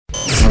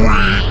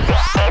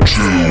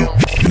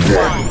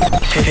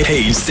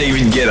Hey, it's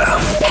David Guetta.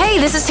 Hey,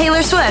 this is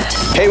Taylor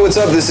Swift. Hey, what's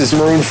up? This is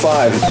Maroon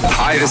 5.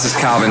 Hi, this is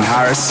Calvin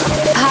Harris.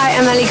 Hi,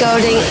 I'm Ellie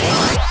Goulding.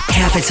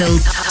 Capital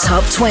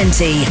Top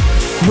 20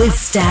 with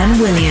Stan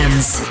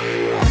Williams.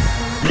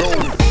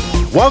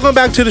 Welcome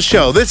back to the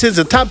show. This is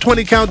the Top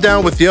 20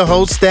 Countdown with your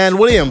host, Stan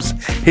Williams.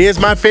 Here's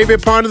my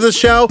favorite part of the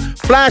show,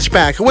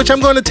 Flashback, in which I'm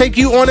going to take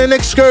you on an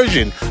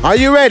excursion. Are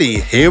you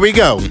ready? Here we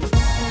go.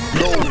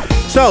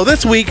 So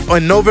this week,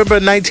 in November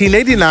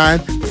 1989,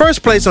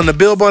 first place on the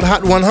Billboard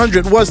Hot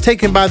 100 was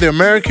taken by the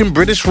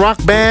American-British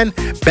rock band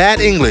Bad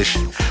English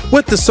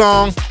with the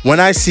song When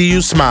I See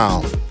You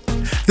Smile.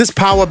 This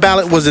power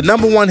ballad was the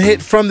 #1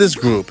 hit from this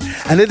group,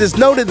 and it is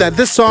noted that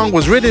this song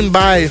was written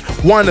by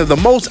one of the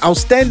most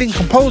outstanding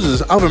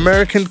composers of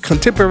American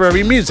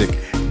contemporary music,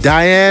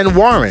 Diane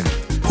Warren,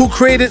 who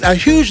created a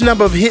huge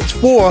number of hits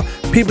for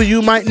people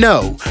you might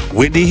know: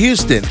 Whitney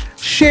Houston,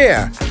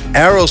 Cher,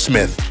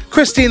 Aerosmith,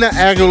 Christina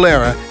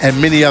Aguilera,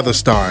 and many other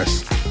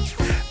stars.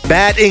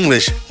 Bad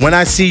English, When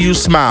I See You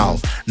Smile,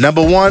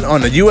 #1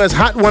 on the U.S.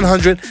 Hot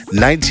 100,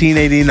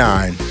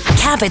 1989.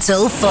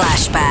 Capital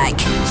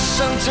Flashback.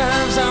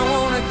 Sometimes I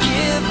wanna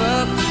give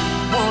up,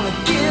 wanna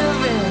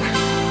give in,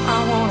 I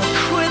wanna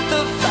quit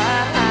the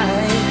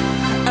fight,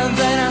 and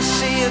then I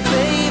see it,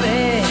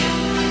 baby,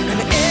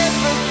 and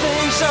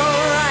everything's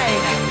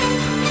alright.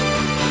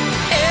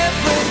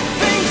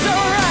 Everything's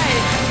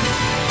alright.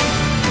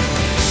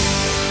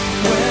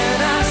 When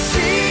I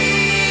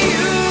see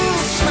you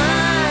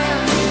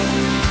smile,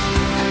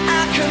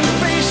 I can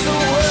face the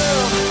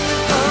world.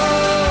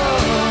 Oh,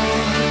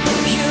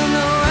 you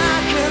know I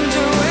can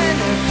do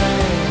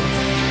anything.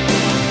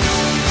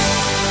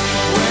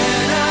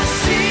 When I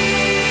see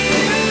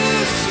you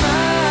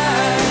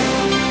smile,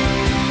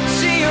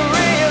 see a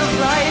ray of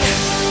light.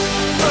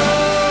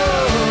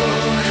 Oh,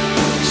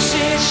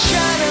 see it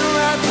shining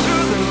right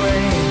through the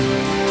rain.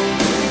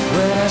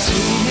 When I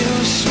see you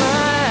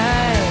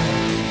smile,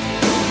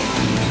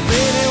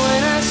 baby,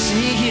 when I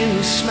see you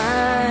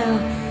smile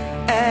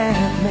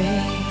at me.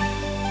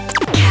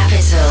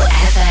 Capital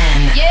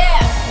FM.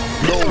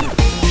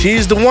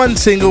 She's the One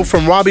single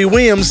from Robbie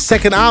Williams'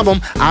 second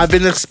album, I've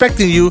Been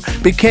Expecting You,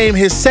 became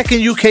his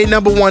second UK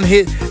 #1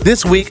 hit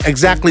this week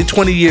exactly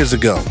 20 years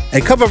ago.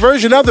 A cover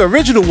version of the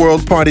original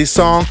World Party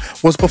song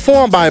was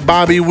performed by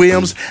Bobby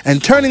Williams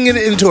and turning it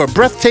into a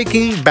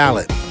breathtaking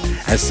ballad,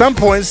 at some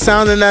point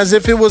sounding as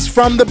if it was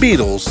from the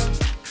Beatles.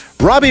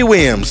 Robbie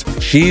Williams,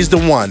 She's the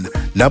One,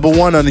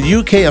 #1 on the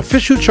UK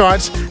official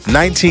charts,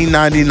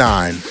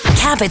 1999.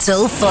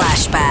 Capital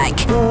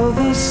Flashback. Though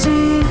the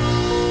sea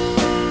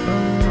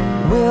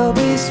will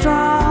be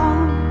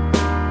strong,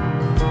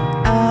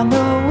 I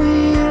know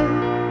we'll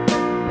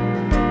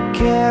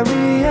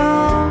carry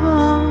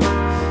on.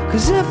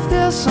 'Cause if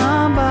there's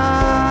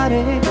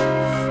somebody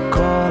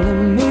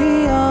calling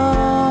me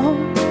on,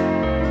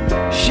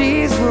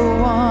 she's the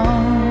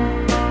one.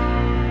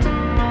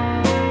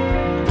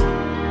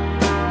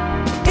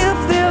 If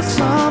there's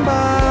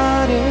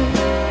somebody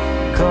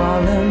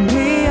calling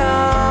me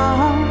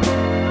on,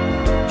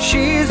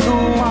 she's the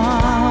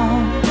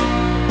one.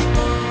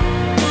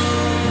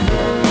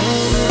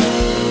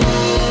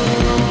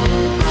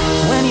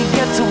 When you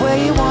get to where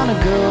you wanna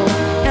go,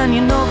 and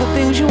you know the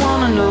things you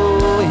wanna know,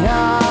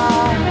 yeah.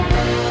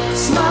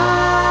 Smiling.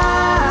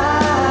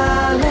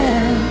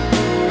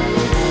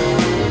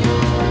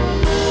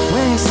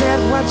 When you said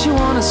what you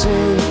wanna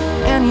say,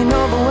 and you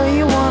know the way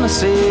you wanna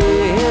say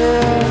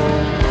it,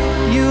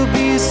 you'll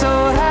be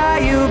so high,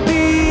 you'll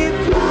be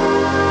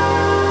flying.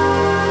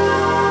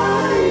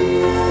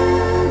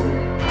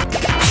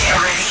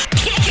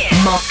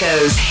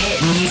 Moscow's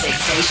hit music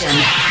station.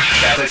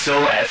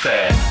 Capital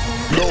FM.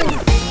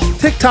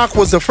 TikTok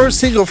was the first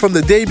single from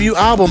the debut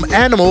album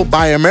Animal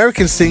by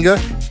American singer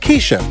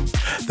Keisha.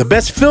 The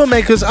best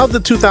filmmakers of the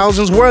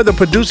 2000s were the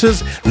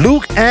producers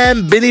Luke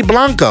and Benny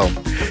Blanco.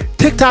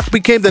 TikTok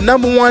became the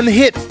 #1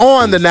 hit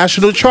on the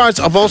national charts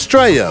of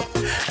Australia,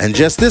 and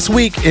just this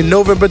week in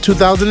November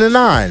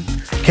 2009,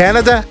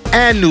 Canada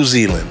and New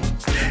Zealand.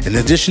 In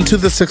addition to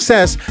the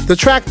success, the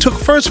track took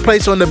first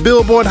place on the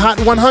Billboard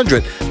Hot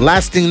 100,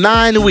 lasting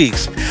 9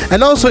 weeks,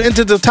 and also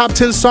entered the top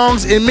 10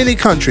 songs in many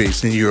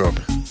countries in Europe.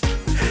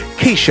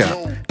 Keisha,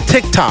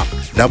 TikTok,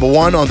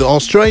 #1 on the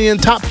Australian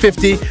Top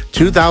 50,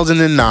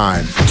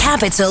 2009.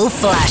 Capital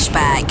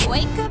Flashback.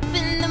 Wake up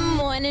in the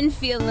morning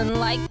feeling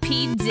like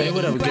P. Diddy. Hey,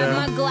 what up, Grab girl?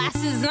 my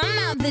glasses, I'm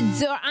out the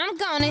door. I'm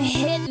gonna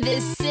hit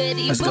this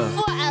city. Let's go.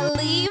 Before I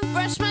leave,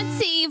 brush my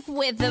teeth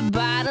with a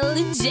bottle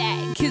of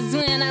Jack. 'Cause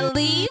when I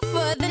leave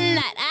for the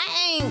night, I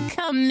ain't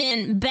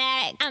coming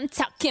back. I'm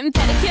talking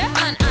pedicure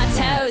on our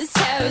toes,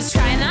 toes.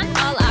 Trying on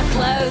all our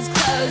clothes,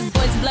 clothes.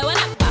 Boys blowing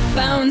up our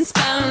phones,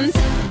 phones.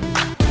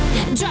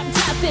 Drop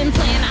top and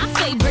playing our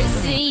favorite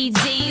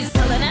CDs.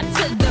 Pulling up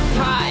to the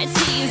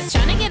parties.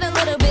 Trying to get a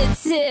little bit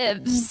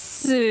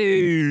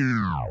tipsy.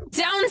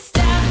 Don't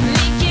stop,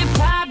 make it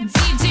pop.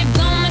 DJ,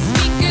 blow my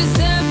speakers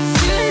up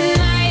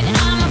tonight.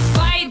 I'ma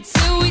fight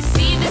till we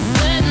see the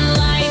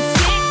sunlight.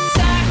 Tick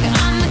tock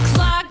on the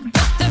clock,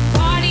 but the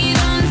party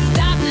don't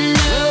stop.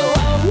 No.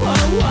 Oh,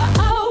 oh,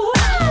 oh,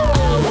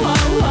 oh.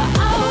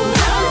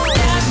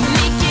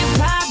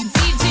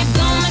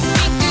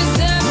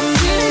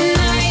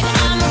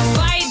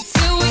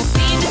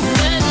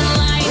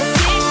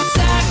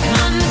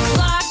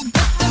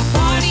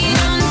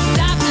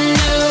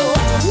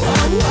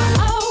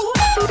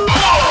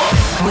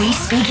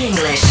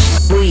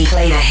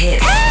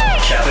 hits.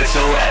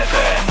 Capital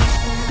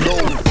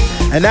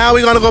FM. And now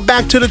we're going to go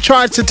back to the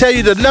charts to tell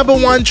you the number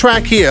one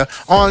track here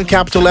on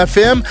Capital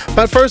FM.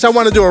 But first, I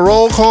want to do a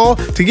roll call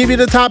to give you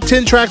the top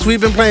 10 tracks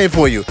we've been playing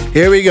for you.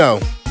 Here we go.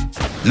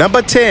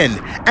 Number 10,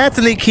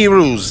 Anthony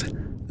Kiedis,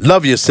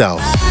 Love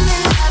Yourself.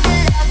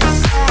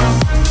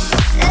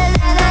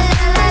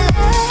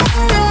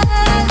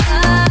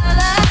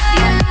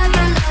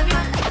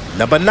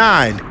 Number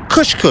 9,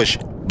 Kush Kush,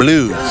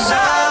 Blues.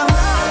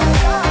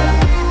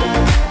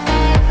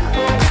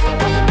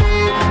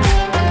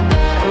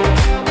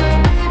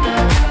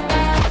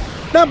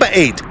 Number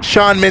 8,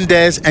 Shawn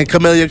Mendes and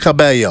Camila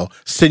Cabello,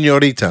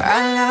 Señorita.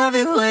 I love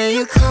it when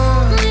you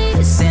call me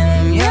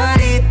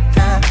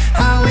señorita.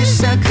 I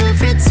wish I could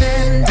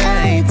pretend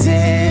I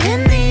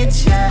didn't need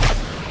ya.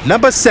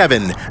 Number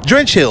 7,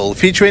 Drench Hill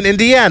featuring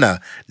Indiana,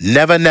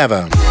 Never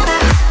Never.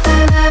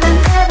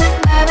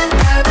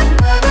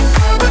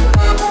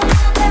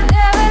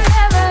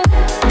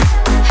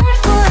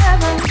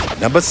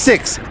 Number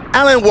 6,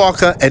 Alan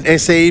Walker and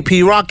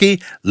ASAP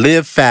Rocky,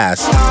 Live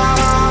Fast.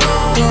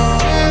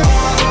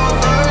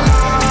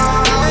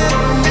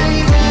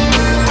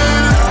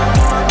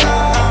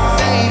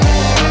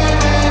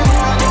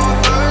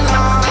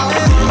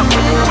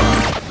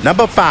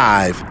 Number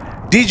 5,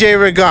 DJ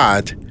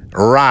Regard,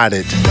 Ride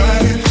It.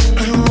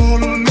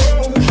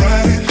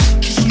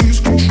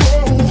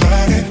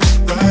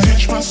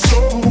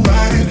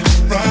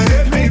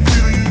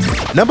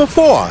 Number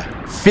 4,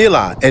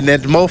 Fila and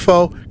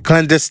Edmofo,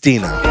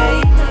 Clandestina.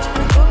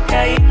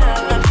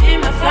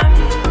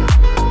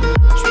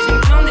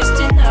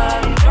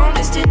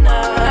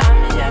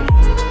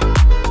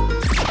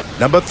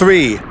 Number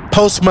 3,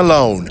 Post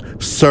Malone,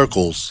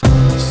 Circles.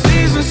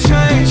 Seasons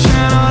change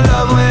and our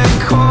love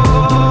went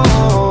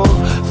cold.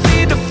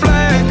 Feed the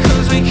flag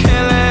 'cause we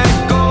can't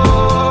let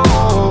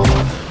go.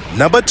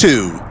 Number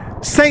 2,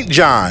 St.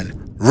 John,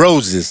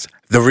 Roses,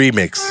 the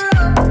remix.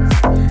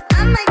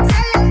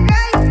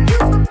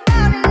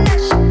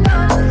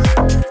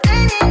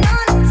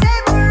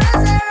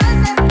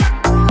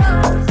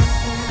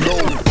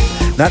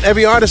 Not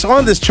every artist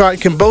on this chart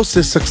can boast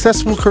a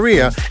successful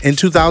career in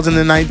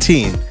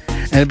 2019,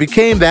 and it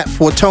became that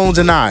for Tones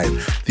and I.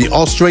 The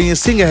Australian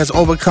singer has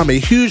overcome a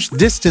huge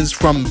distance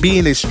from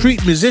being a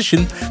street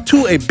musician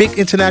to a big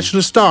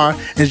international star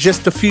in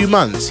just a few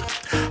months.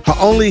 Her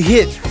only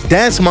hit,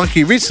 Dance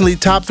Monkey, recently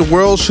topped the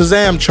world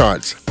Shazam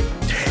charts.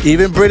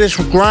 Even British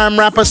grime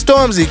rapper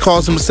Stormzy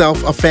calls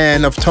himself a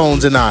fan of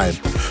Tones and I,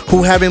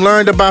 who, having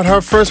learned about her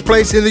first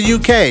place in the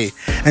UK,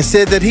 and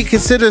said that he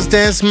considers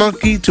Dance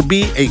Monkey to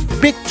be a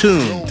big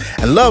tune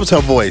and loves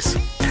her voice.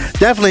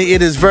 Definitely,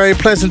 it is very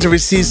pleasant to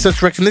receive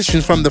such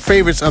recognition from the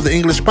favorites of the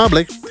English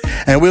public,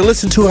 and we'll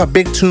listen to her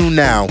big tune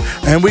now.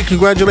 And we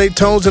congratulate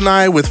Tones and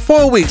I with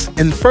 4 weeks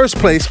in first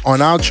place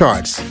on our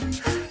charts.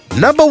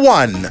 Number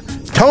 1,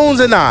 Tones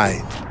and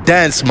I,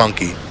 Dance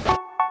Monkey.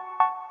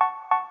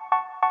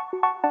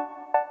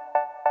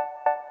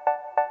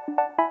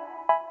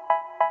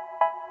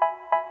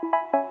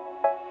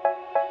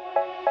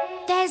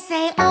 They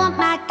say, oh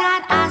my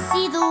God, I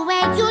see the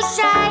way you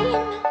shine.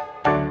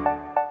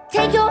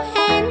 Take your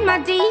hand, my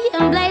dear,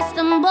 and place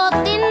them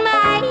both in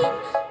mine.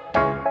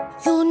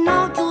 You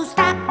know you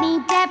stopped me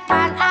dead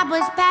while I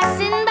was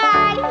passing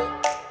by.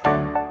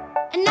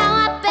 And now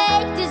I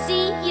beg to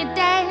see you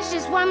dance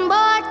just one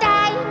more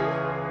time.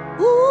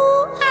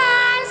 Ooh,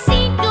 I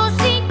see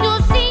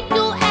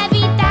you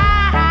every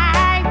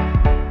time.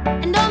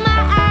 And oh my,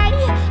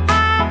 I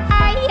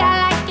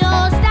like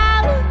your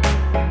style.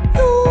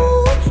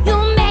 You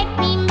make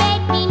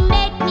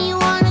me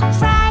wanna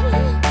cry.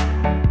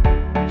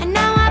 And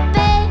now I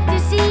beg to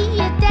see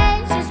you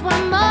dance just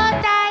one more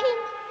time.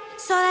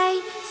 So they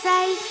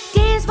say,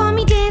 dance for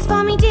me, dance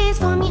for me, dance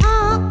for me,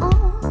 oh, oh.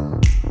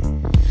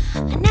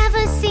 I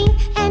never seen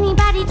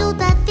anybody do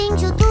the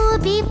things you do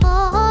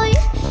before.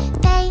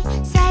 They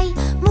say,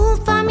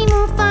 move for me,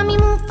 move for me,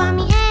 move for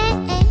me,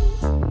 eh, eh.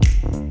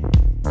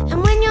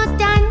 And when you're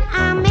done,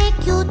 I'll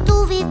make you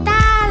do it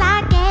all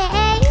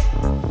again.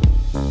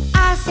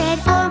 I said,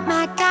 oh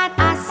my God,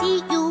 I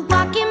see you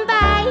walking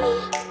by.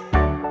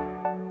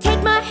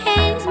 Take my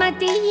hands, my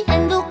dear,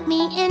 and look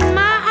me in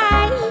my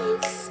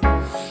eyes.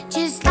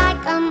 Just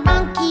like a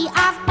monkey,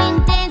 I've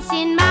been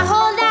dancing my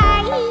whole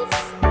life.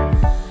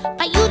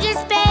 But you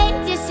just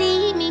beg to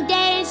see me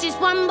dance just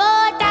one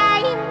more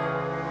time.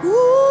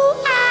 Ooh,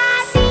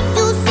 I see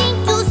you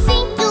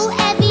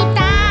every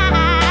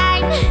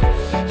time.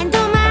 And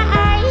oh my,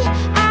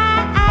 I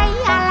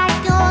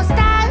like your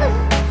style.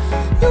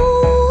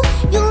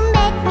 You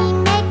make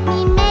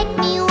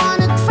me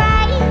wanna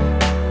cry.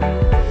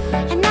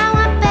 And now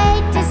I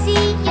beg to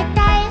see you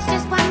dance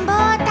just one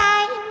more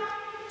time.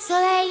 So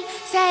they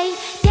say,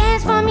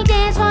 dance for me,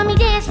 dance for me,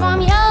 dance for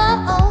me,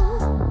 oh, oh.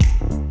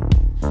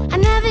 I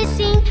never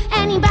seen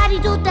anybody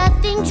do the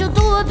things you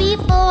do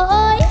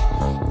before.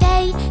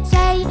 They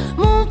say,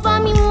 move for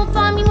me, move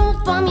for me,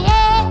 move for me,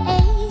 eh,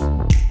 eh.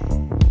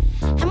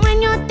 And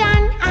when you're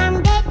done,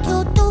 I'm back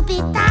you to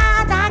be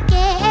that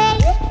again.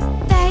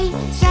 They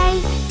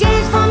say,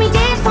 dance for me,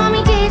 dance for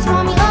me, dance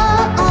for me,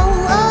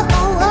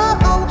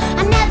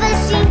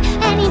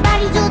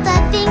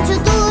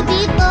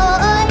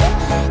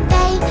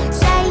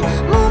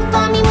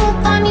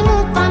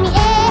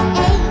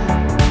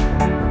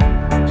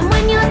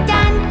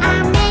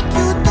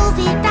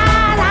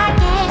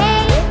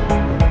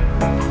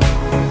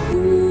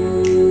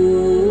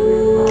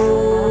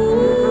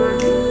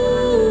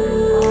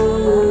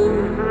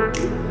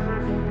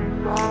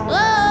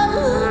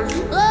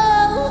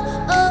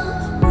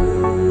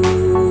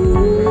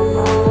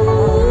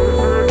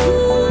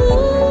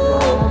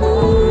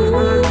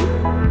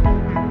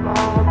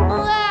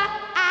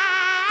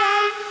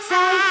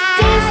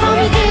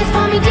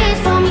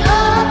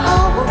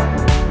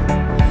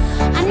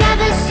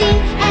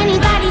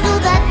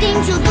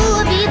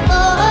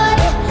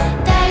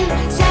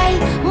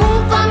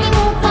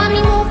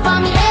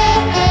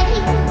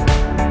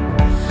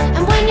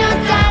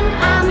 done,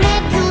 I'll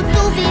make you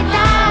do it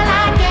all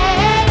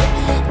again.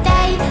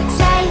 They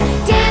say,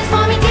 dance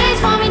for me, dance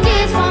for me,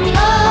 dance for me.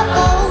 Oh,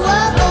 oh,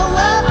 oh,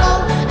 oh, oh, oh.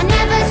 I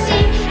never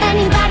seen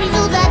anybody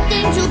do the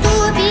things you do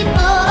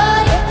before.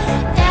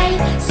 They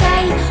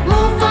say,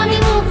 move for me,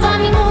 move for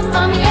me, move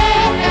for me.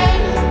 Hey, hey.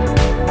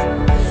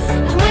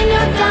 And when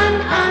you're done,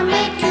 I'll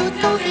make you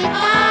do it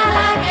all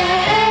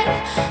again.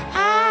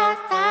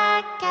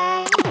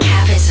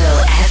 Capital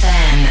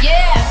FM.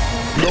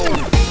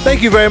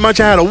 Thank you very much.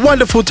 I had a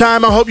wonderful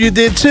time. I hope you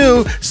did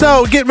too.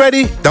 So get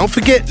ready. Don't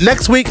forget,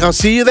 next week I'll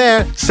see you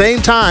there.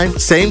 Same time,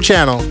 same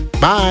channel.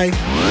 Bye.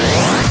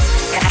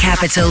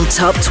 Capital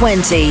Top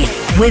 20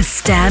 with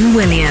Stan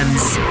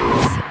Williams.